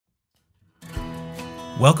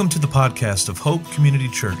Welcome to the podcast of Hope Community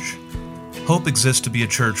Church. Hope exists to be a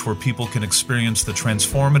church where people can experience the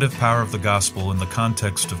transformative power of the gospel in the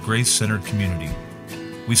context of grace-centered community.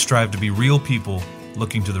 We strive to be real people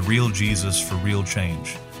looking to the real Jesus for real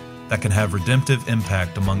change that can have redemptive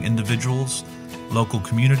impact among individuals, local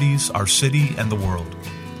communities, our city, and the world.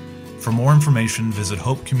 For more information, visit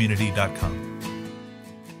hopecommunity.com.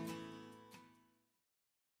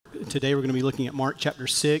 Today we're going to be looking at Mark chapter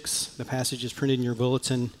 6. The passage is printed in your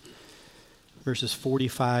bulletin, verses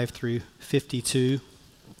 45 through 52.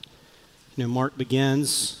 Mark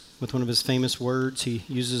begins with one of his famous words he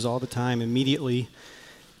uses all the time, immediately.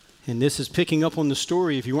 And this is picking up on the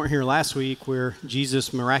story, if you weren't here last week, where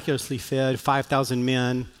Jesus miraculously fed 5,000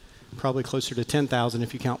 men, probably closer to 10,000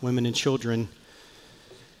 if you count women and children,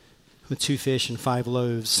 with 2 fish and 5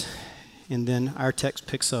 loaves. And then our text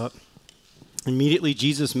picks up. Immediately,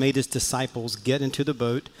 Jesus made his disciples get into the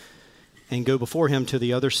boat and go before him to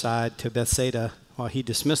the other side, to Bethsaida, while he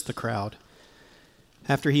dismissed the crowd.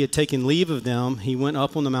 After he had taken leave of them, he went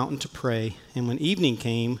up on the mountain to pray. And when evening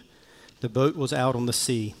came, the boat was out on the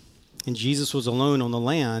sea. And Jesus was alone on the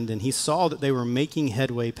land, and he saw that they were making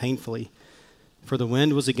headway painfully, for the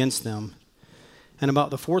wind was against them. And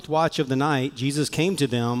about the 4th watch of the night, Jesus came to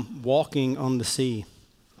them walking on the sea.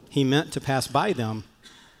 He meant to pass by them.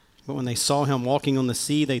 But when they saw him walking on the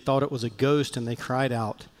sea, they thought it was a ghost, and they cried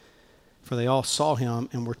out, for they all saw him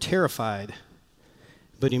and were terrified.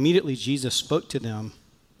 But immediately Jesus spoke to them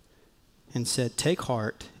and said, "Take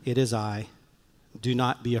heart, it is I. Do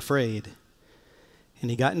not be afraid."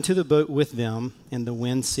 And he got into the boat with them, and the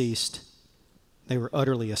wind ceased. They were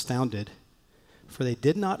utterly astounded, for they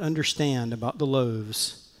did not understand about the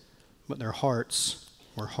loaves, but their hearts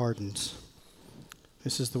were hardened.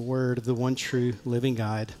 This is the word of the one true living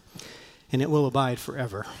God, and it will abide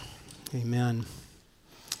forever. Amen.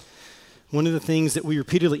 One of the things that we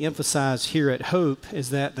repeatedly emphasize here at Hope is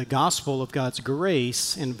that the gospel of God's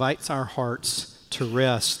grace invites our hearts to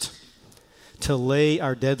rest, to lay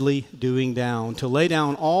our deadly doing down, to lay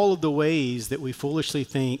down all of the ways that we foolishly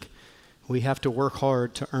think we have to work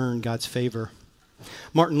hard to earn God's favor.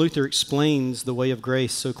 Martin Luther explains the way of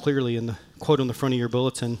grace so clearly in the quote on the front of your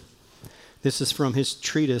bulletin. This is from his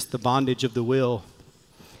treatise, The Bondage of the Will.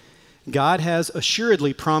 God has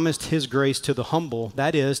assuredly promised his grace to the humble,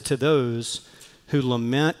 that is, to those who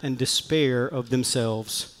lament and despair of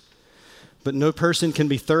themselves. But no person can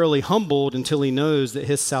be thoroughly humbled until he knows that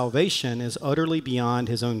his salvation is utterly beyond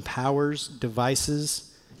his own powers, devices,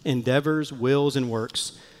 endeavors, wills, and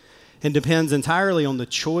works, and depends entirely on the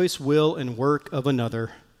choice, will, and work of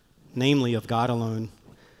another, namely of God alone.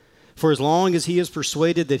 For as long as he is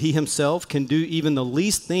persuaded that he himself can do even the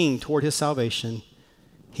least thing toward his salvation,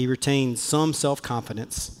 he retains some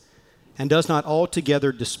self-confidence and does not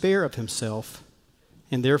altogether despair of himself,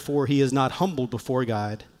 and therefore he is not humbled before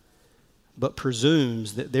God, but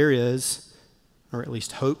presumes that there is, or at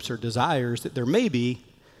least hopes or desires that there may be,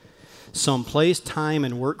 some place, time,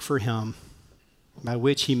 and work for him by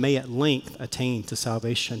which he may at length attain to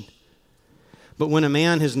salvation. But when a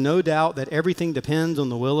man has no doubt that everything depends on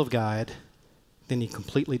the will of God, then he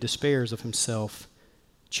completely despairs of himself,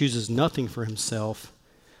 chooses nothing for himself,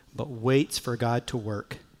 but waits for God to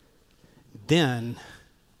work. Then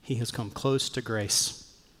he has come close to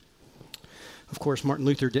grace. Of course, Martin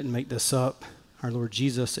Luther didn't make this up. Our Lord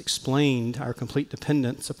Jesus explained our complete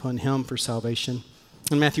dependence upon him for salvation.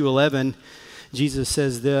 In Matthew 11, Jesus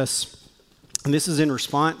says this, and this is in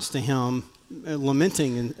response to him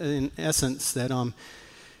lamenting in essence that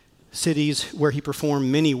cities where he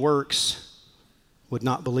performed many works would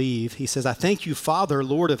not believe. He says, "I thank you, Father,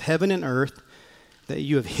 Lord of heaven and earth, that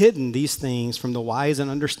you have hidden these things from the wise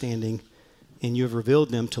and understanding, and you have revealed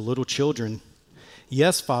them to little children.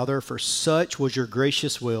 Yes, Father, for such was your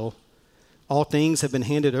gracious will. All things have been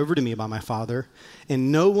handed over to me by my Father,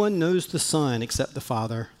 and no one knows the Son except the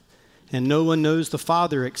Father, and no one knows the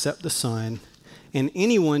Father except the Son, and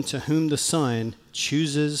anyone to whom the Son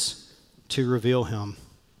chooses to reveal him."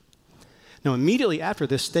 Now, immediately after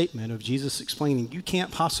this statement of Jesus explaining, you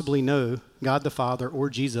can't possibly know God the Father or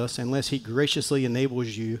Jesus unless he graciously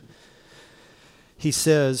enables you, he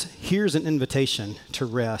says, here's an invitation to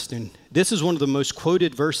rest. And this is one of the most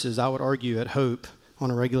quoted verses, I would argue, at Hope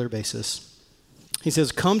on a regular basis. He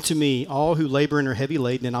says, "Come to me, all who labor and are heavy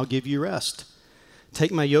laden, and I'll give you rest.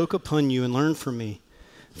 Take my yoke upon you and learn from me.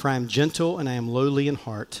 For I am gentle and I am lowly in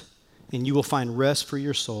heart, and you will find rest for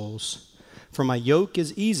your souls. For my yoke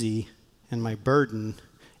is easy and my burden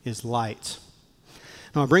is light."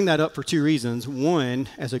 Now, I bring that up for 2 reasons. One,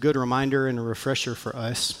 as a good reminder and a refresher for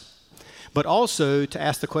us, but also to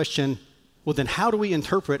ask the question, Well, then how do we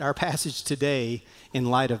interpret our passage today in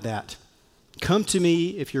light of that? Come to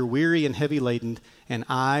me if you're weary and heavy laden, and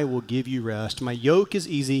I will give you rest. My yoke is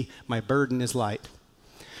easy, my burden is light.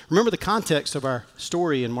 Remember the context of our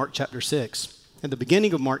story in Mark chapter 6. At the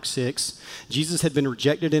beginning of Mark 6, Jesus had been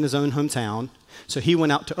rejected in his own hometown, so he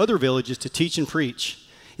went out to other villages to teach and preach.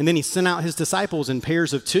 And then he sent out his disciples in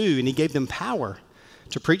pairs of 2, and he gave them power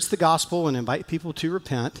to preach the gospel and invite people to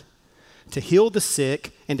repent, to heal the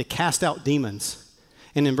sick, and to cast out demons.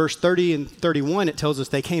 And in verse 30 and 31, it tells us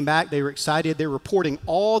they came back, they were excited, they were reporting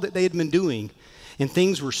all that they had been doing. And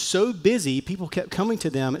things were so busy, people kept coming to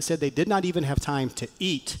them. It said they did not even have time to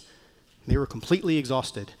eat. They were completely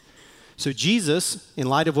exhausted. So Jesus, in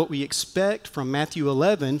light of what we expect from Matthew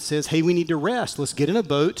 11, says, hey, we need to rest. Let's get in a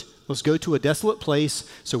boat. Let's go to a desolate place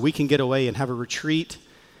so we can get away and have a retreat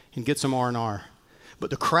and get some R&R. But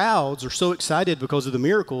the crowds are so excited because of the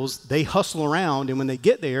miracles, they hustle around. And when they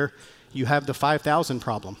get there, you have the 5,000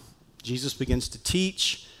 problem. Jesus begins to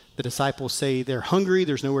teach. The disciples say they're hungry,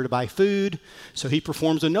 there's nowhere to buy food. So he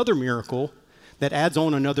performs another miracle that adds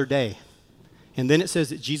on another day. And then it says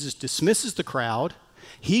that Jesus dismisses the crowd.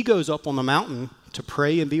 He goes up on the mountain to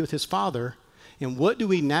pray and be with his Father. And what do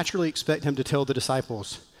we naturally expect him to tell the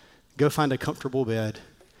disciples? Go find a comfortable bed.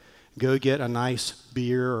 Go get a nice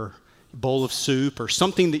beer or bowl of soup or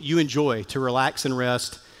something that you enjoy to relax and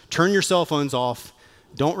rest. Turn your cell phones off.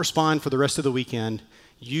 Don't respond for the rest of the weekend.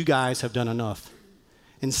 You guys have done enough.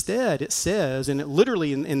 Instead, it says, and it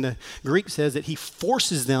literally in the Greek says that he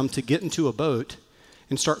forces them to get into a boat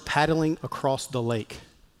and start paddling across the lake.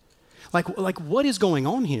 Like what is going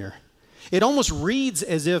on here? It almost reads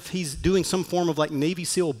as if he's doing some form of like Navy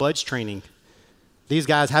SEAL budge training. These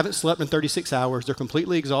guys haven't slept in 36 hours. They're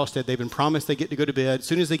completely exhausted. They've been promised they get to go to bed. As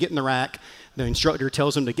soon as they get in the rack, the instructor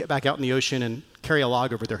tells them to get back out in the ocean and carry a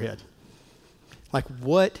log over their head. Like,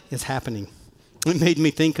 what is happening? It made me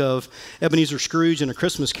think of Ebenezer Scrooge in A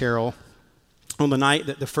Christmas Carol. On the night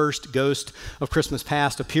that the first ghost of Christmas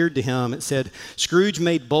past appeared to him, it said, Scrooge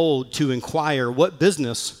made bold to inquire what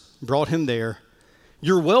business brought him there.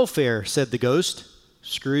 Your welfare, said the ghost.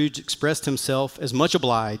 Scrooge expressed himself as much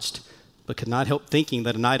obliged, but could not help thinking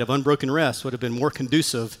that a night of unbroken rest would have been more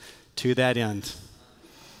conducive to that end.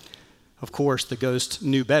 Of course, the ghost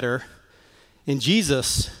knew better. And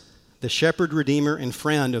Jesus, the shepherd, redeemer, and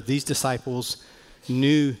friend of these disciples,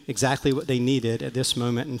 knew exactly what they needed at this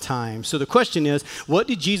moment in time. So the question is, what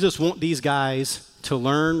did Jesus want these guys to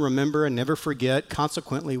learn, remember, and never forget?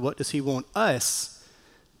 Consequently, what does he want us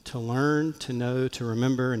to learn, to know, to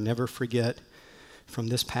remember, and never forget from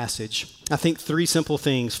this passage? I think 3 simple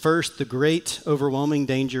things. First, the great, overwhelming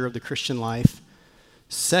danger of the Christian life.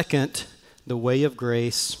 Second, the way of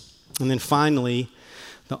grace. And then finally,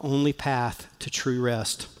 the only path to true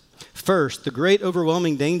rest. First, the great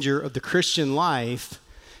overwhelming danger of the Christian life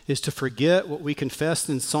is to forget what we confessed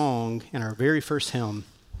in song in our very first hymn.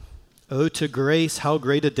 Oh, to grace, how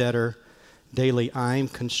great a debtor daily I'm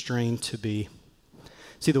constrained to be.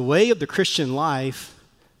 See, the way of the Christian life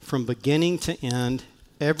from beginning to end,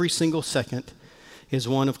 every single second, is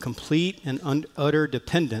one of complete and utter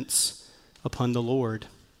dependence upon the Lord.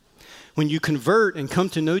 When you convert and come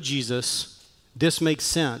to know Jesus, this makes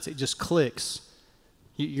sense. It just clicks.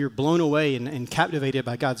 You're blown away and captivated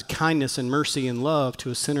by God's kindness and mercy and love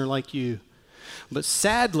to a sinner like you. But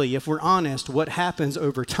sadly, if we're honest, what happens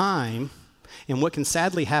over time, and what can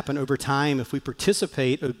sadly happen over time if we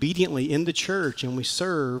participate obediently in the church and we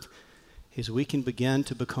serve, is we can begin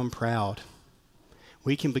to become proud.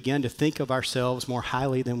 We can begin to think of ourselves more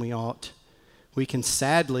highly than we ought. We can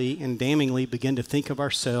sadly and damningly begin to think of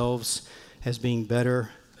ourselves as being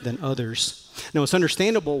better than others. Now, it's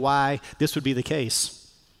understandable why this would be the case.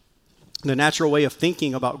 The natural way of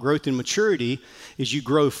thinking about growth and maturity is you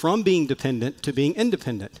grow from being dependent to being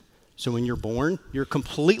independent. So when you're born, you're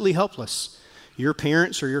completely helpless. Your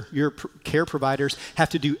parents or your care providers have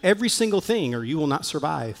to do every single thing or you will not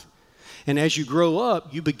survive. And as you grow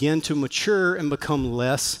up, you begin to mature and become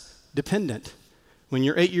less dependent. When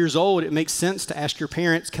you're 8 years old, it makes sense to ask your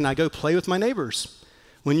parents, can I go play with my neighbors?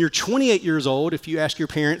 When you're 28 years old, if you ask your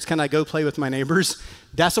parents, can I go play with my neighbors?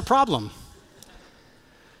 That's a problem.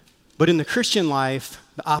 But in the Christian life,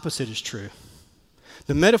 the opposite is true.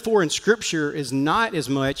 The metaphor in Scripture is not as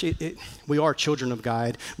much, we are children of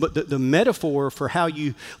God, but the metaphor for how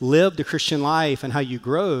you live the Christian life and how you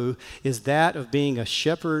grow is that of being a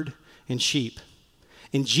shepherd and sheep.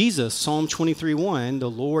 In Jesus, Psalm 23:1, the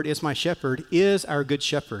Lord is my shepherd, is our good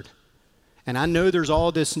shepherd. And I know there's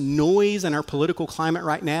all this noise in our political climate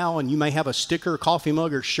right now, and you may have a sticker, coffee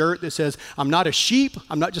mug, or shirt that says, I'm not a sheep,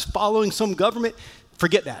 I'm not just following some government.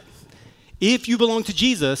 Forget that. If you belong to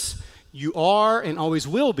Jesus, you are and always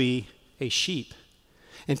will be a sheep.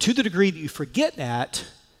 And to the degree that you forget that,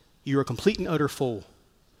 you're a complete and utter fool.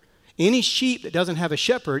 Any sheep that doesn't have a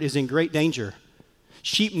shepherd is in great danger.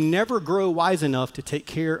 Sheep never grow wise enough to take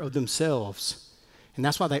care of themselves. And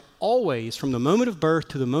that's why they always, from the moment of birth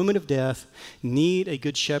to the moment of death, need a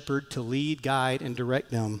good shepherd to lead, guide, and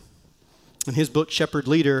direct them. In his book, Shepherd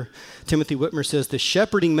Leader, Timothy Whitmer says, the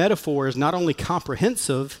shepherding metaphor is not only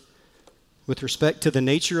comprehensive with respect to the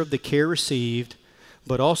nature of the care received,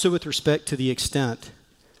 but also with respect to the extent.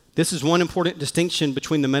 This is one important distinction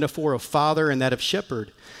between the metaphor of father and that of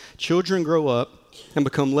shepherd. Children grow up and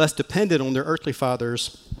become less dependent on their earthly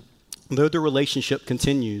fathers, though the relationship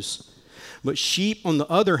continues. But sheep, on the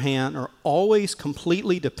other hand, are always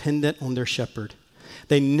completely dependent on their shepherd.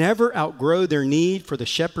 They never outgrow their need for the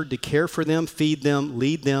shepherd to care for them, feed them,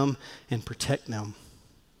 lead them, and protect them.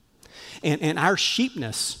 And our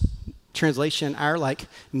sheepness, translation, our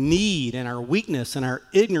need and our weakness and our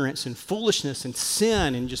ignorance and foolishness and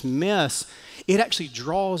sin and just mess, it actually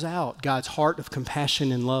draws out God's heart of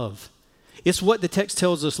compassion and love. It's what the text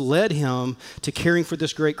tells us led him to caring for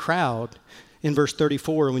this great crowd. In verse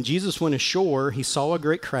 34, when Jesus went ashore, he saw a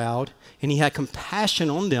great crowd, and he had compassion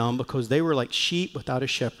on them because they were like sheep without a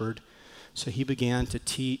shepherd. So he began to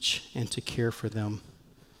teach and to care for them.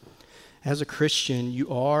 As a Christian,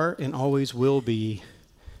 you are and always will be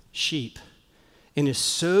sheep. And it's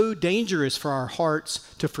so dangerous for our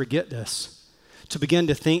hearts to forget this, to begin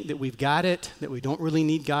to think that we've got it, that we don't really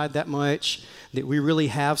need God that much, that we really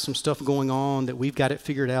have some stuff going on, that we've got it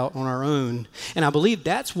figured out on our own. And I believe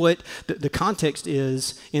that's what the context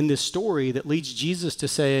is in this story that leads Jesus to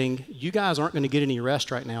saying, you guys aren't going to get any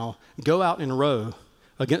rest right now. Go out and row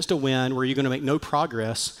against a wind where you're going to make no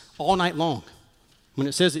progress all night long. When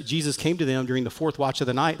it says that Jesus came to them during the fourth watch of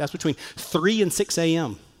the night, that's between 3 and 6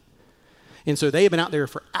 a.m. And so they have been out there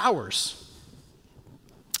for hours.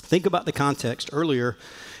 Think about the context earlier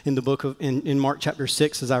in the book in Mark chapter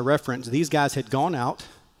 6, as I referenced. These guys had gone out.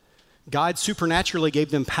 God supernaturally gave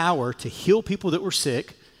them power to heal people that were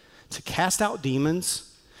sick, to cast out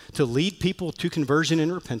demons, to lead people to conversion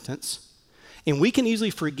and repentance. And we can easily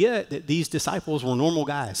forget that these disciples were normal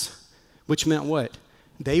guys, which meant what?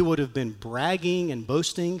 They would have been bragging and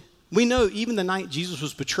boasting. We know even the night Jesus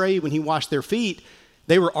was betrayed, when he washed their feet,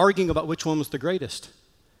 they were arguing about which one was the greatest.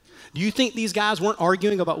 Do you think these guys weren't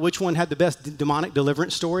arguing about which one had the best demonic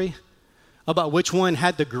deliverance story? About which one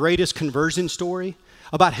had the greatest conversion story?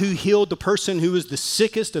 About who healed the person who was the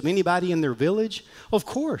sickest of anybody in their village? Of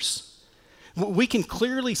course. We can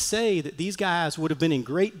clearly say that these guys would have been in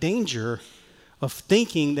great danger of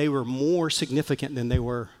thinking they were more significant than they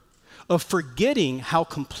were, of forgetting how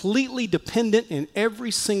completely dependent in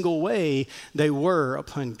every single way they were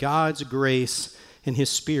upon God's grace and his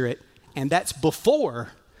Spirit. And that's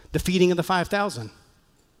before the feeding of the 5,000.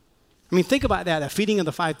 I mean, think about that, the feeding of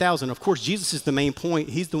the 5,000. Of course, Jesus is the main point.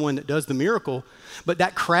 He's the one that does the miracle. But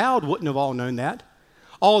that crowd wouldn't have all known that.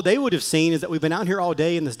 All they would have seen is that we've been out here all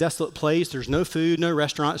day in this desolate place. There's no food, no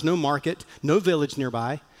restaurants, no market, no village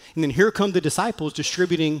nearby. And then here come the disciples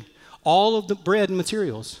distributing all of the bread and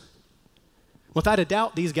materials. Without a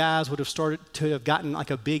doubt, these guys would have started to have gotten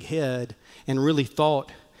like a big head and really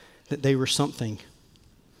thought that they were something.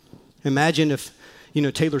 Imagine if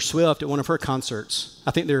Taylor Swift at one of her concerts.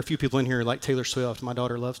 I think there are a few people in here who like Taylor Swift. My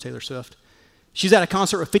daughter loves Taylor Swift. She's at a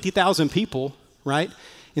concert with 50,000 people, right?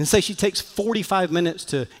 And say she takes 45 minutes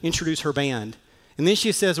to introduce her band. And then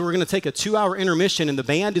she says, we're going to take a 2-hour intermission, and the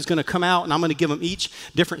band is going to come out, and I'm going to give them each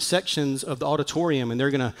different sections of the auditorium, and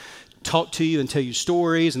they're going to talk to you and tell you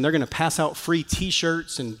stories, and they're going to pass out free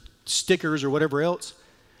T-shirts and stickers or whatever else.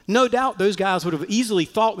 No doubt those guys would have easily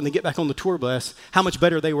thought when they get back on the tour bus how much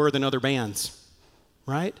better they were than other bands.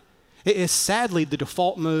 Right? It is sadly the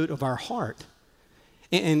default mode of our heart.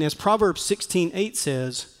 And as Proverbs 16:8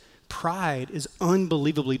 says, pride is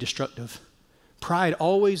unbelievably destructive. Pride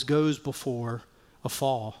always goes before a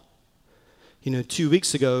fall. 2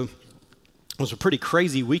 weeks ago was a pretty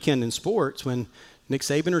crazy weekend in sports when Nick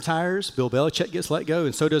Saban retires, Bill Belichick gets let go,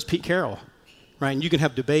 and so does Pete Carroll. Right? And you can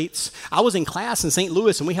have debates. I was in class in St.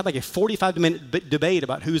 Louis, and we had like a 45-minute debate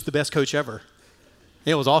about who's the best coach ever.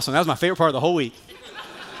 It was awesome. That was my favorite part of the whole week.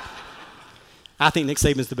 I think Nick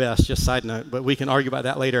Saban's the best, just side note, but we can argue about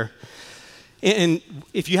that later. And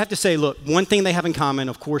if you have to say, look, one thing they have in common,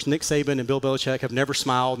 of course, Nick Saban and Bill Belichick have never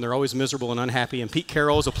smiled, and they're always miserable and unhappy, and Pete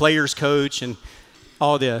Carroll is a player's coach and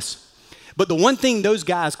all this. But the one thing those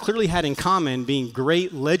guys clearly had in common, being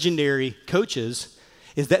great, legendary coaches,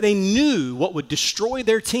 is that they knew what would destroy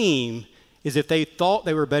their team is if they thought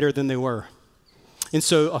they were better than they were. And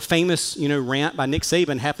so a famous, rant by Nick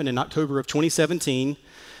Saban happened in October of 2017.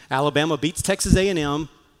 Alabama beats Texas A&M.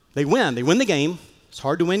 They win the game. It's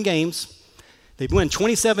hard to win games. They win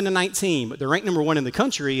 27-19, but they're ranked number 1 in the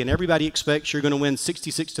country, and everybody expects you're going to win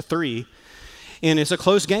 66-3. And it's a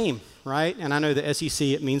close game, right? And I know the SEC,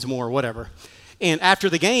 it means more, whatever. And after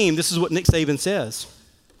the game, this is what Nick Saban says.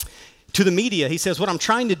 To the media, he says, what I'm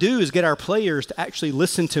trying to do is get our players to actually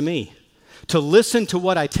listen to me, to listen to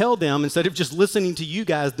what I tell them instead of just listening to you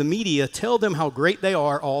guys, the media, tell them how great they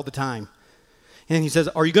are all the time. And he says,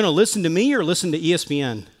 are you going to listen to me or listen to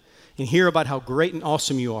ESPN and hear about how great and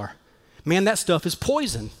awesome you are? Man, that stuff is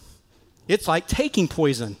poison. It's like taking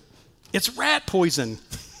poison. It's rat poison.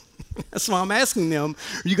 That's why I'm asking them,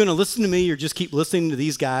 are you going to listen to me or just keep listening to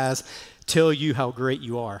these guys tell you how great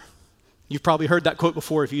you are? You've probably heard that quote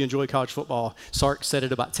before if you enjoy college football. Sark said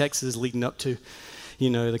it about Texas leading up to,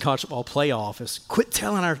 the college football playoff. Is quit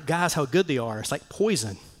telling our guys how good they are. It's like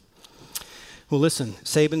poison. Well, listen,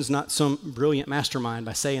 Saban's not some brilliant mastermind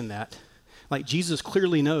by saying that. Like Jesus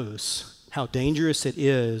clearly knows how dangerous it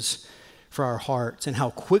is for our hearts and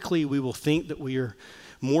how quickly we will think that we are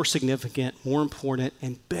more significant, more important,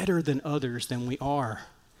 and better than others than we are.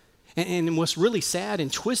 And what's really sad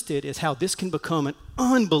and twisted is how this can become an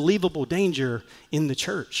unbelievable danger in the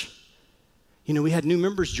church. We had new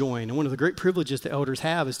members join, and one of the great privileges the elders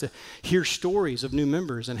have is to hear stories of new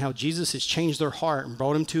members and how Jesus has changed their heart and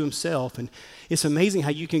brought them to himself. And it's amazing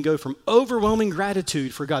how you can go from overwhelming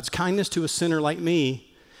gratitude for God's kindness to a sinner like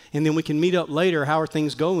me, and then we can meet up later, how are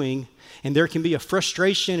things going? And there can be a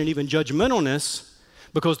frustration and even judgmentalness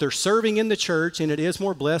because they're serving in the church, and it is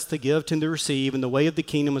more blessed to give than to receive, and the way of the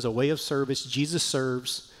kingdom is a way of service. Jesus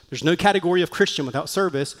serves. There's no category of Christian without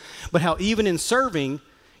service, but how even in serving,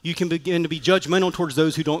 you can begin to be judgmental towards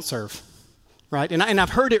those who don't serve, right? And I've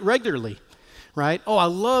heard it regularly, right? Oh, I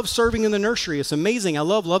love serving in the nursery. It's amazing. I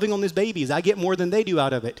love loving on these babies. I get more than they do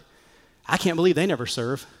out of it. I can't believe they never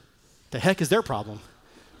serve. The heck is their problem,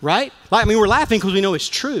 right? We're laughing because we know it's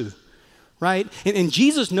true. Right? And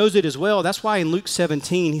Jesus knows it as well. That's why in Luke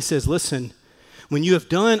 17, he says, listen, when you have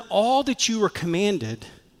done all that you were commanded,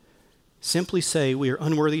 simply say, we are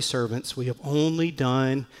unworthy servants. We have only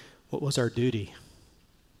done what was our duty.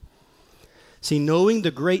 See, knowing the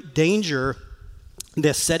great danger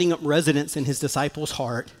that's setting up residence in his disciples'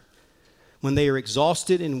 heart, when they are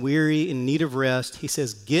exhausted and weary in need of rest, he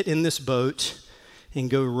says, get in this boat and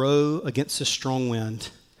go row against a strong wind.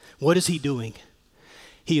 What is he doing?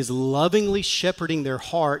 He is lovingly shepherding their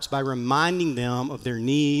hearts by reminding them of their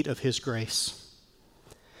need of his grace.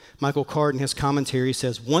 Michael Card in his commentary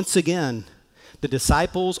says, once again, the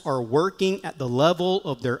disciples are working at the level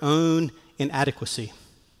of their own inadequacy.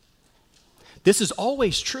 This is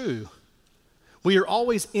always true. We are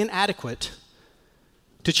always inadequate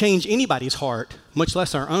to change anybody's heart, much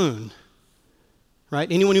less our own. Right?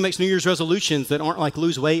 Anyone who makes New Year's resolutions that aren't like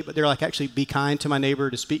lose weight, but they're like actually be kind to my neighbor,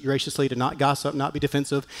 to speak graciously, to not gossip, not be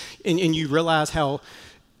defensive, and you realize how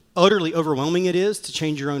utterly overwhelming it is to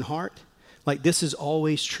change your own heart. Like this is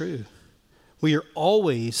always true. We are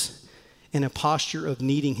always in a posture of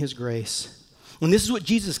needing his grace. And this is what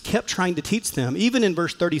Jesus kept trying to teach them. Even in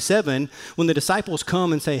verse 37, when the disciples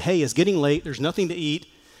come and say, hey, it's getting late, there's nothing to eat,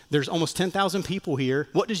 there's almost 10,000 people here.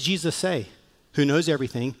 What does Jesus say? Who knows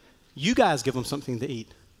everything? You guys give them something to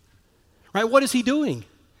eat, right? What is he doing?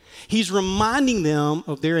 He's reminding them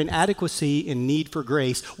of their inadequacy and need for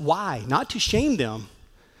grace. Why? Not to shame them,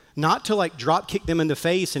 not to like drop kick them in the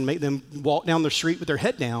face and make them walk down the street with their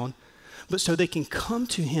head down, but so they can come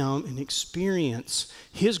to him and experience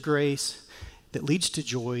his grace that leads to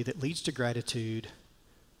joy, that leads to gratitude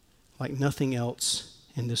like nothing else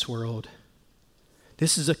in this world.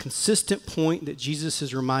 This is a consistent point that Jesus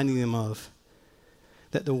is reminding them of.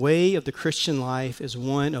 That the way of the Christian life is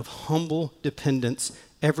one of humble dependence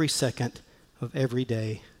every second of every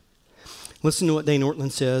day. Listen to what Dane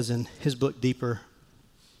Ortland says in his book, Deeper.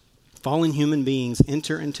 Fallen human beings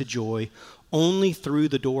enter into joy only through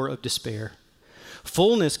the door of despair.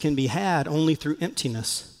 Fullness can be had only through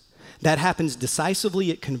emptiness. That happens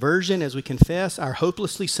decisively at conversion as we confess our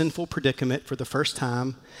hopelessly sinful predicament for the first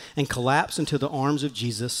time and collapse into the arms of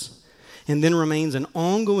Jesus, and then remains an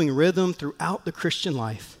ongoing rhythm throughout the Christian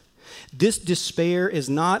life. This despair is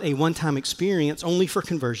not a one-time experience only for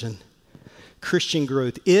conversion. Christian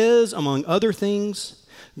growth is, among other things,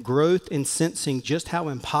 growth in sensing just how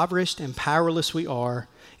impoverished and powerless we are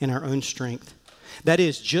in our own strength. That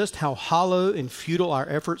is, just how hollow and futile our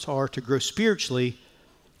efforts are to grow spiritually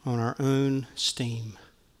on our own steam.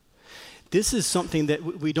 This is something that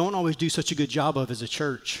we don't always do such a good job of as a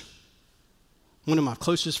church. One of my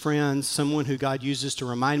closest friends, someone who God uses to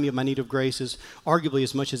remind me of my need of grace, is arguably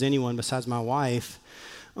as much as anyone besides my wife.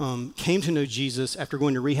 came to know Jesus after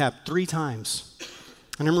going to rehab 3 times.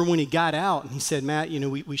 I remember when he got out and he said, Matt,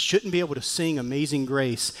 we shouldn't be able to sing Amazing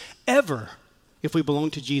Grace ever if we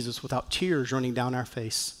belong to Jesus without tears running down our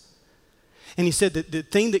face. And he said that the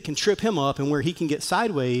thing that can trip him up and where he can get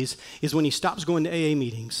sideways is when he stops going to AA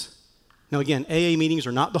meetings. Now again, AA meetings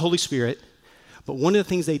are not the Holy Spirit, but one of the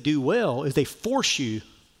things they do well is they force you,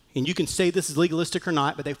 and you can say this is legalistic or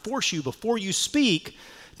not, but they force you before you speak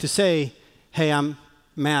to say, hey, I'm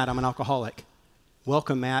Matt, I'm an alcoholic.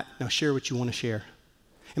 Welcome, Matt. Now share what you want to share.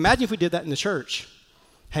 Imagine if we did that in the church.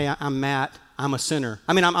 Hey, I'm Matt. I'm a sinner.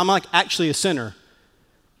 I'm like actually a sinner.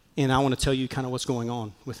 And I want to tell you kind of what's going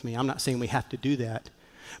on with me. I'm not saying we have to do that.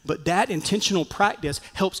 But that intentional practice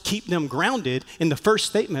helps keep them grounded in the first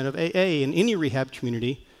statement of AA in any rehab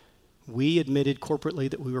community. We admitted corporately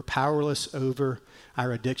that we were powerless over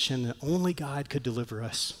our addiction, that only God could deliver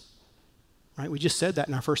us. Right? We just said that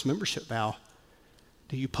in our first membership vow.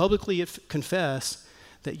 Do you publicly confess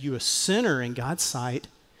that you're a sinner in God's sight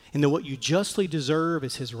and that what you justly deserve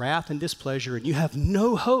is his wrath and displeasure and you have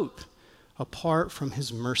no hope apart from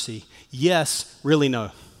his mercy? Yes, really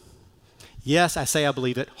no. Yes, I say I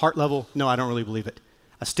believe it. Heart level, no, I don't really believe it.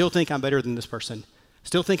 I still think I'm better than this person.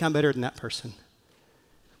 Still think I'm better than that person.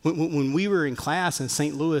 When we were in class in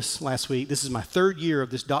St. Louis last week, this is my 3rd year of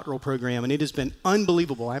this doctoral program, and it has been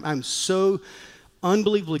unbelievable. I'm so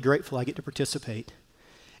unbelievably grateful I get to participate.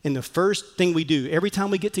 And the first thing we do, every time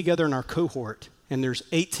we get together in our cohort, and there's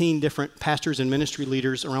 18 different pastors and ministry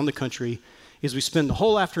leaders around the country, is we spend the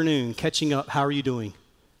whole afternoon catching up, how are you doing?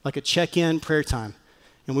 Like a check-in prayer time.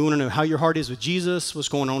 And we want to know how your heart is with Jesus, what's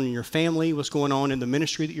going on in your family, what's going on in the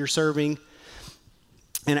ministry that you're serving.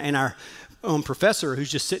 And our professor,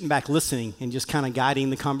 who's just sitting back listening and just kind of guiding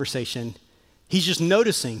the conversation, he's just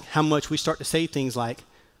noticing how much we start to say things like,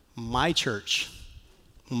 my church,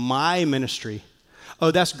 my ministry.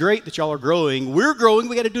 Oh, that's great that y'all are growing. We're growing.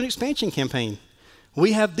 We got to do an expansion campaign.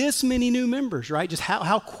 We have this many new members, right? Just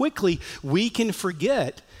how quickly we can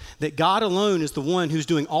forget that God alone is the one who's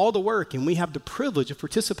doing all the work and we have the privilege of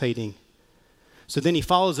participating. So then he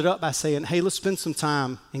follows it up by saying, hey, let's spend some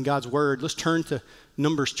time in God's word. Let's turn to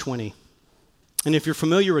Numbers 20. And if you're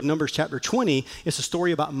familiar with Numbers chapter 20, it's a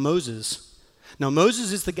story about Moses. Now,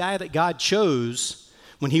 Moses is the guy that God chose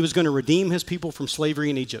when he was going to redeem his people from slavery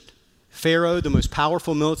in Egypt. Pharaoh, the most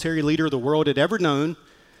powerful military leader the world had ever known.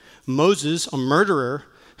 Moses, a murderer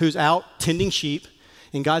who's out tending sheep.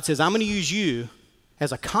 And God says, I'm going to use you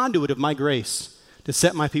as a conduit of my grace to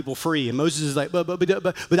set my people free. And Moses is like, but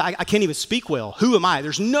I can't even speak well. Who am I?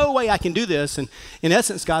 There's no way I can do this. And in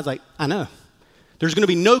essence, God's like, I know. There's going to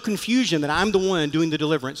be no confusion that I'm the one doing the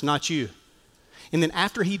deliverance, not you. And then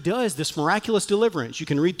after he does this miraculous deliverance, you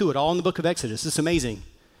can read through it all in the book of Exodus. It's amazing.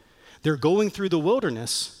 They're going through the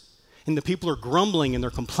wilderness. And the people are grumbling and they're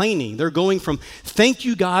complaining. They're going from, thank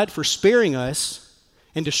you, God, for sparing us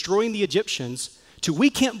and destroying the Egyptians, to we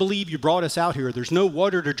can't believe you brought us out here. There's no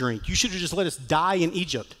water to drink. You should have just let us die in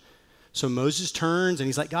Egypt. So Moses turns and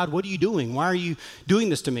he's like, God, what are you doing? Why are you doing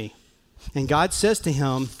this to me? And God says to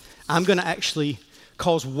him, I'm going to actually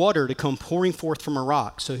cause water to come pouring forth from a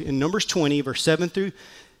rock. So in Numbers 20, verse 7 through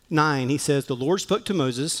 9, he says, the Lord spoke to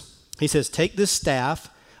Moses. He says, take this staff,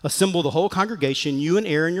 assemble the whole congregation, you and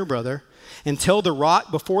Aaron your brother, and tell the rock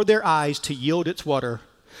before their eyes to yield its water.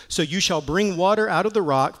 So you shall bring water out of the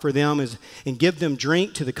rock for them and give them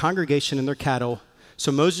drink to the congregation and their cattle.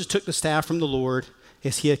 So Moses took the staff from the Lord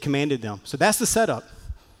as he had commanded them. So that's the setup.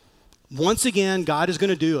 Once again, God is going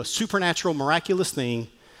to do a supernatural, miraculous thing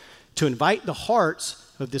to invite the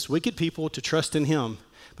hearts of this wicked people to trust in him.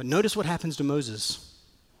 But notice what happens to Moses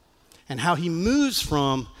and how he moves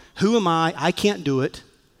from, who am I can't do it,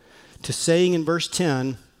 to saying in verse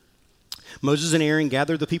 10, Moses and Aaron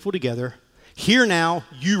gathered the people together. Hear now,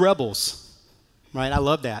 you rebels. Right? I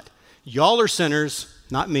love that. Y'all are sinners,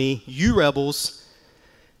 not me. You rebels.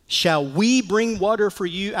 Shall we bring water for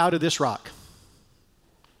you out of this rock?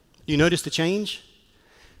 You notice the change?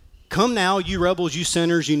 Come now, you rebels, you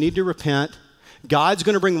sinners, you need to repent. God's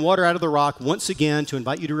going to bring water out of the rock once again to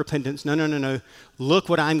invite you to repentance. No. Look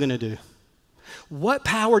what I'm going to do. What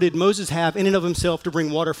power did Moses have in and of himself to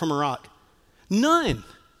bring water from a rock? None.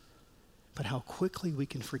 But how quickly we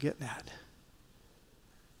can forget that.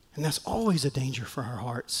 And that's always a danger for our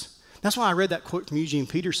hearts. That's why I read that quote from Eugene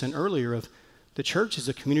Peterson earlier of the church is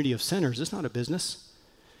a community of sinners. It's not a business.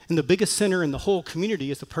 And the biggest sinner in the whole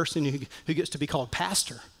community is the person who gets to be called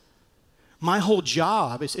pastor. My whole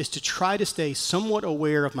job is to try to stay somewhat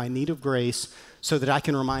aware of my need of grace so that I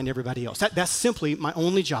can remind everybody else. That's simply my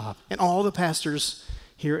only job and all the pastors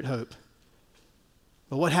here at Hope.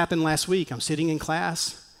 But what happened last week? I'm sitting in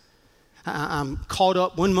class. I'm caught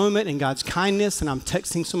up one moment in God's kindness, and I'm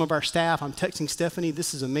texting some of our staff. I'm texting Stephanie,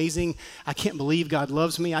 this is amazing. I can't believe God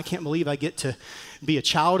loves me. I can't believe I get to be a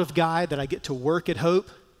child of God, that I get to work at Hope.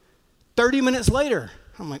 30 minutes later,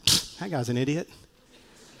 I'm like, that guy's an idiot.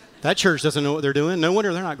 That church doesn't know what they're doing. No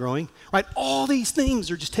wonder they're not growing, right? All these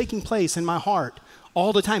things are just taking place in my heart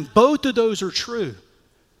all the time. Both of those are true.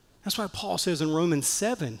 That's why Paul says in Romans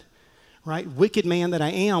 7, right? Wicked man that I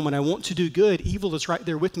am, when I want to do good, evil is right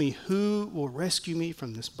there with me. Who will rescue me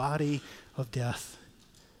from this body of death?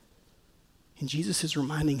 And Jesus is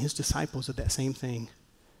reminding his disciples of that same thing.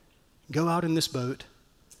 Go out in this boat.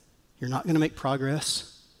 You're not going to make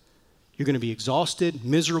progress. You're going to be exhausted,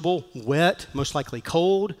 miserable, wet, most likely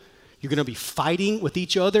cold. You're going to be fighting with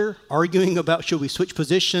each other, arguing about, should we switch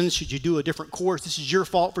positions? Should you do a different course? This is your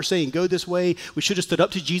fault for saying go this way. We should have stood up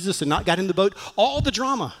to Jesus and not got in the boat. All the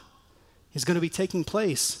drama is going to be taking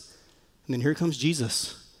place. And then here comes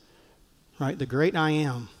Jesus, right? The great I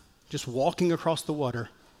am, just walking across the water.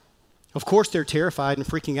 Of course, they're terrified and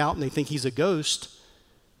freaking out, and they think he's a ghost.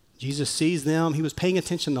 Jesus sees them. He was paying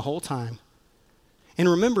attention the whole time. And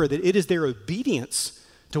remember that it is their obedience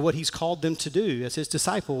to what he's called them to do as his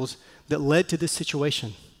disciples that led to this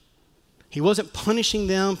situation. He wasn't punishing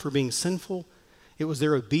them for being sinful. It was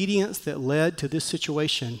their obedience that led to this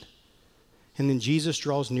situation. And then Jesus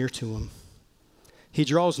draws near to them. He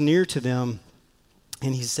draws near to them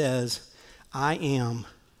and he says, I am,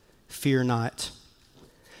 fear not.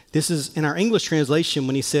 This is, in our English translation,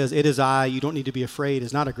 when he says, it is I, you don't need to be afraid,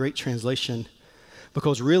 is not a great translation.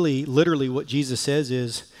 Because really, literally what Jesus says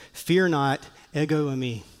is, fear not, ego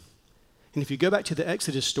eimi. And if you go back to the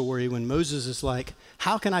Exodus story, when Moses is like,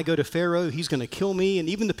 how can I go to Pharaoh? He's going to kill me. And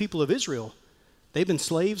even the people of Israel, they've been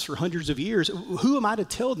slaves for hundreds of years. Who am I to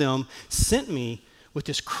tell them sent me with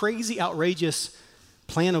this crazy, outrageous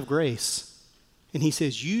plan of grace? And he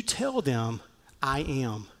says, you tell them I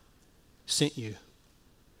am sent you.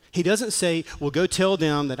 He doesn't say, well, go tell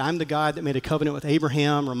them that I'm the God that made a covenant with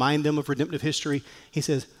Abraham, remind them of redemptive history. He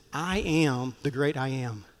says, I am the great I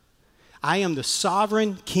am. I am the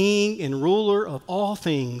sovereign king and ruler of all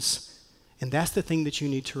things. And that's the thing that you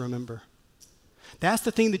need to remember. That's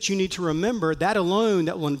the thing that you need to remember, that alone,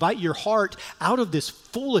 that will invite your heart out of this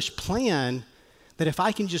foolish plan that if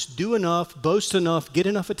I can just do enough, boast enough, get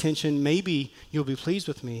enough attention, maybe you'll be pleased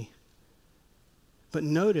with me. But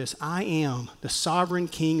notice, I am the sovereign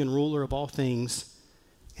king and ruler of all things,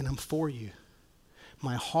 and I'm for you.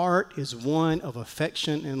 My heart is one of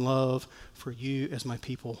affection and love for you as my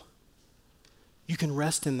people. You can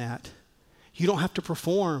rest in that. You don't have to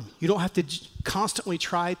perform. You don't have to constantly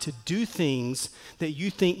try to do things that you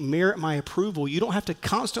think merit my approval. You don't have to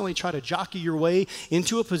constantly try to jockey your way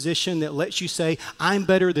into a position that lets you say, I'm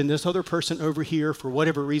better than this other person over here for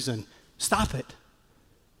whatever reason. Stop it.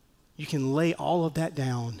 You can lay all of that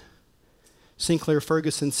down. Sinclair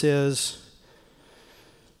Ferguson says,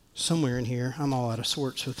 somewhere in here, I'm all out of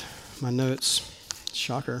sorts with my notes.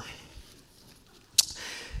 Shocker.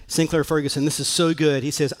 Sinclair Ferguson, this is so good.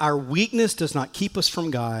 He says, our weakness does not keep us from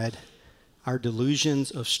God. Our delusions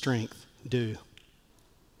of strength do.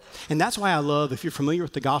 And that's why I love, if you're familiar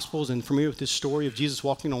with the Gospels and familiar with this story of Jesus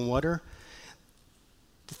walking on water,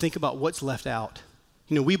 to think about what's left out.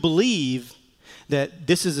 You know, we believe that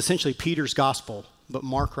this is essentially Peter's gospel, but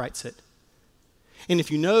Mark writes it. And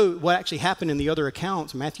if you know what actually happened in the other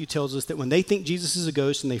accounts, Matthew tells us that when they think Jesus is a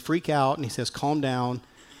ghost and they freak out and he says, calm down,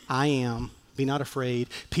 I am, be not afraid.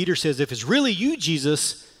 Peter says, if it's really you,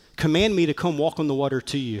 Jesus, command me to come walk on the water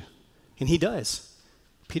to you. And he does.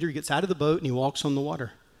 Peter gets out of the boat and he walks on the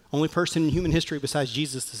water. Only person in human history besides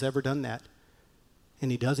Jesus that's ever done that.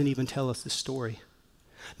 And he doesn't even tell us this story.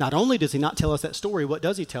 Not only does he not tell us that story, what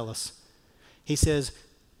does he tell us? He says,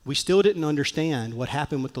 we still didn't understand what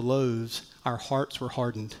happened with the loaves. Our hearts were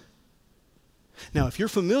hardened. Now, if you're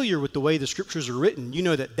familiar with the way the scriptures are written, you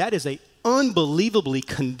know that that is an unbelievably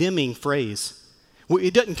condemning phrase.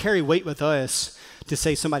 It doesn't carry weight with us to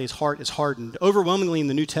say somebody's heart is hardened. Overwhelmingly in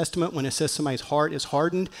the New Testament, when it says somebody's heart is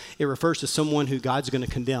hardened, it refers to someone who God's going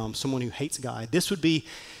to condemn, someone who hates God. This would be,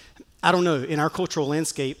 I don't know, in our cultural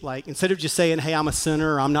landscape, like instead of just saying, hey, I'm a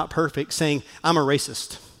sinner, or I'm not perfect, saying, I'm a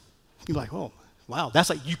racist. You're like, oh, wow, that's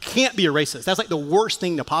like, you can't be a racist. That's like the worst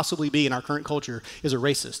thing to possibly be in our current culture is a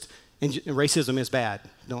racist. And racism is bad.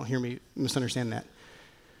 Don't hear me misunderstand that.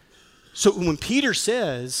 So when Peter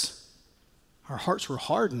says our hearts were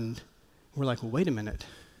hardened, we're like, well, wait a minute.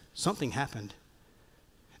 Something happened.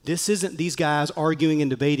 This isn't these guys arguing and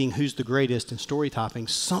debating who's the greatest and story topping.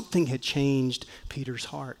 Something had changed Peter's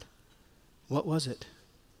heart. What was it?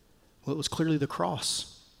 Well, it was clearly the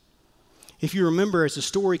cross. If you remember, as the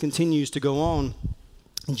story continues to go on,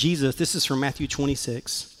 Jesus, this is from Matthew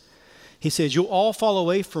 26. He says, "You'll all fall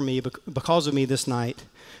away from me because of me this night.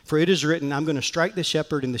 For it is written, I'm going to strike the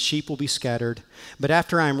shepherd and the sheep will be scattered. But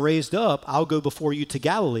after I am raised up, I'll go before you to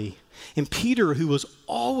Galilee." And Peter, who was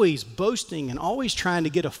always boasting and always trying to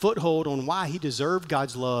get a foothold on why he deserved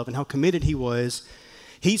God's love and how committed he was,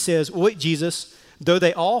 he says, "Wait, Jesus, though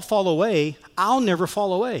they all fall away, I'll never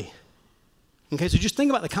fall away." Okay, so just think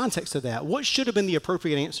about the context of that. What should have been the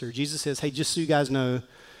appropriate answer? Jesus says, "Hey, just so you guys know,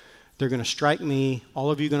 they're going to strike me. All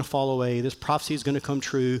of you are going to fall away. This prophecy is going to come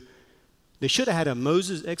true." They should have had a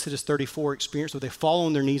Moses Exodus 34 experience where they fall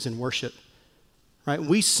on their knees and worship. Right?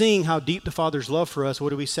 We sing how deep the Father's love for us.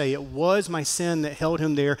 What do we say? It was my sin that held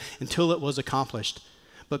him there until it was accomplished.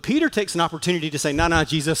 But Peter takes an opportunity to say, no,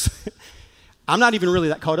 Jesus, I'm not even really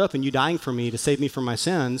that caught up in you dying for me to save me from my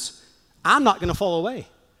sins. I'm not going to fall away.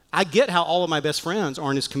 I get how all of my best friends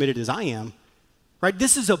aren't as committed as I am. Right?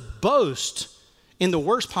 This is a boast in the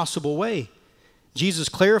worst possible way. Jesus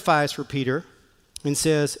clarifies for Peter and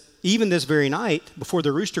says, even this very night, before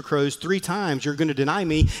the rooster crows 3 times, you're going to deny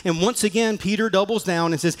me. And once again, Peter doubles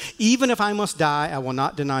down and says, even if I must die, I will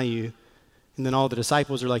not deny you. And then all the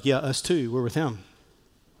disciples are like, yeah, us too. We're with him.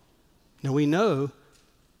 Now we know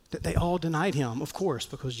that they all denied him, of course,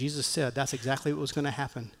 because Jesus said that's exactly what was going to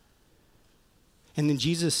happen. And then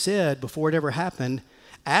Jesus said, before it ever happened,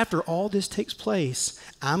 after all this takes place,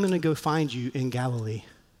 I'm going to go find you in Galilee.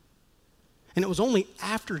 And it was only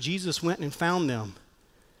after Jesus went and found them,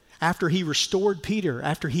 after he restored Peter,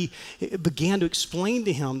 after he began to explain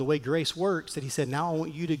to him the way grace works, that he said, now I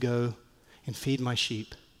want you to go and feed my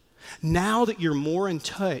sheep. Now that you're more in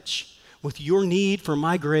touch with your need for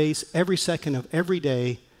my grace every second of every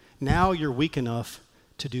day, now you're weak enough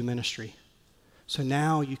to do ministry. So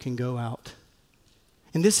now you can go out.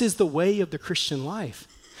 And this is the way of the Christian life.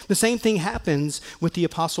 The same thing happens with the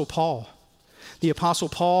Apostle Paul. The Apostle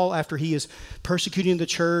Paul, after he is persecuting the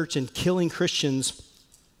church and killing Christians,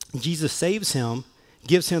 Jesus saves him,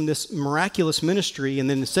 gives him this miraculous ministry, and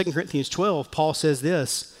then in 2 Corinthians 12, Paul says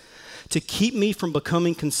this, to keep me from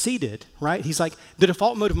becoming conceited, right? He's like, the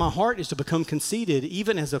default mode of my heart is to become conceited,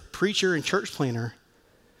 even as a preacher and church planner.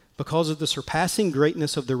 Because of the surpassing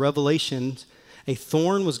greatness of the revelations, a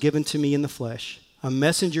thorn was given to me in the flesh, a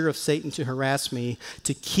messenger of Satan to harass me,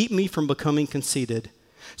 to keep me from becoming conceited.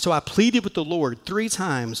 So I pleaded with the Lord 3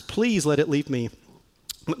 times, please let it leave me.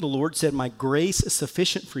 But the Lord said, my grace is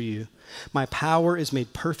sufficient for you. My power is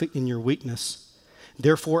made perfect in your weakness.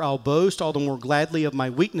 Therefore, I'll boast all the more gladly of my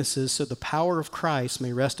weaknesses, so the power of Christ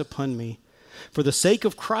may rest upon me. For the sake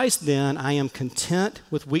of Christ, then, I am content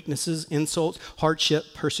with weaknesses, insults,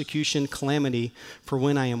 hardship, persecution, calamity. For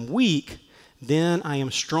when I am weak, then I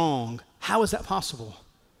am strong. How is that possible?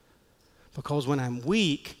 Because when I'm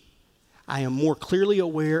weak, I am more clearly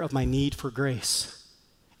aware of my need for grace.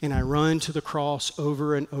 And I run to the cross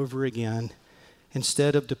over and over again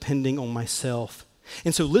instead of depending on myself.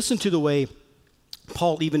 And so listen to the way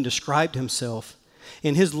Paul even described himself.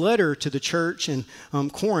 In his letter to the church in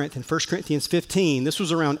Corinth in 1 Corinthians 15, this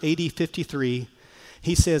was around AD 53,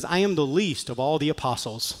 he says, I am the least of all the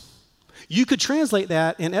apostles. You could translate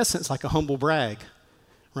that in essence like a humble brag,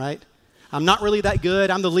 right? I'm not really that good,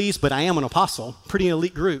 I'm the least, but I am an apostle. Pretty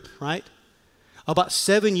elite group, right? About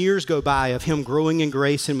 7 years go by of him growing in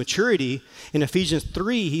grace and maturity. In Ephesians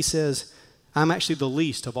 3, he says, I'm actually the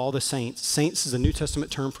least of all the saints. Saints is a New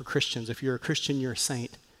Testament term for Christians. If you're a Christian, you're a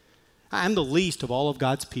saint. I'm the least of all of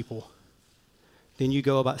God's people. Then you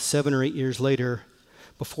go about 7 or 8 years later,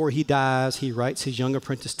 before he dies, he writes his young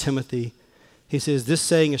apprentice Timothy. He says, this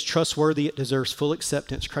saying is trustworthy, it deserves full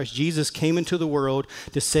acceptance. Christ Jesus came into the world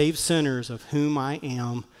to save sinners, of whom I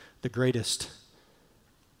am the greatest.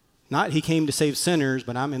 Not he came to save sinners,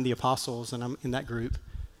 but I'm in the apostles and I'm in that group.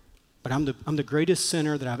 But I'm the greatest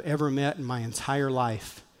sinner that I've ever met in my entire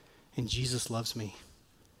life. And Jesus loves me.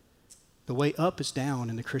 The way up is down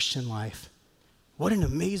in the Christian life. What an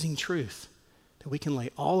amazing truth that we can lay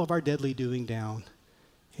all of our deadly doing down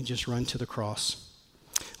and just run to the cross.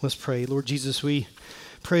 Let's pray. Lord Jesus, we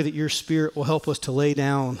pray that your Spirit will help us to lay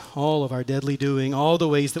down all of our deadly doing, all the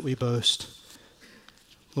ways that we boast.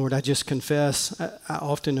 Lord, I just confess, I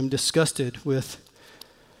often am disgusted with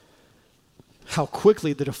how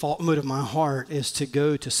quickly the default mode of my heart is to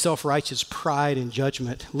go to self-righteous pride and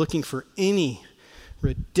judgment, looking for any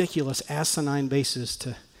ridiculous, asinine basis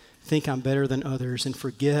to think I'm better than others and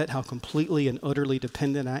forget how completely and utterly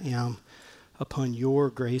dependent I am upon your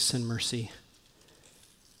grace and mercy.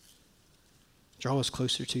 Draw us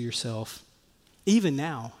closer to yourself. Even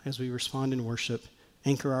now, as we respond in worship,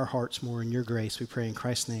 anchor our hearts more in your grace, we pray in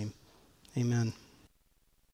Christ's name. Amen.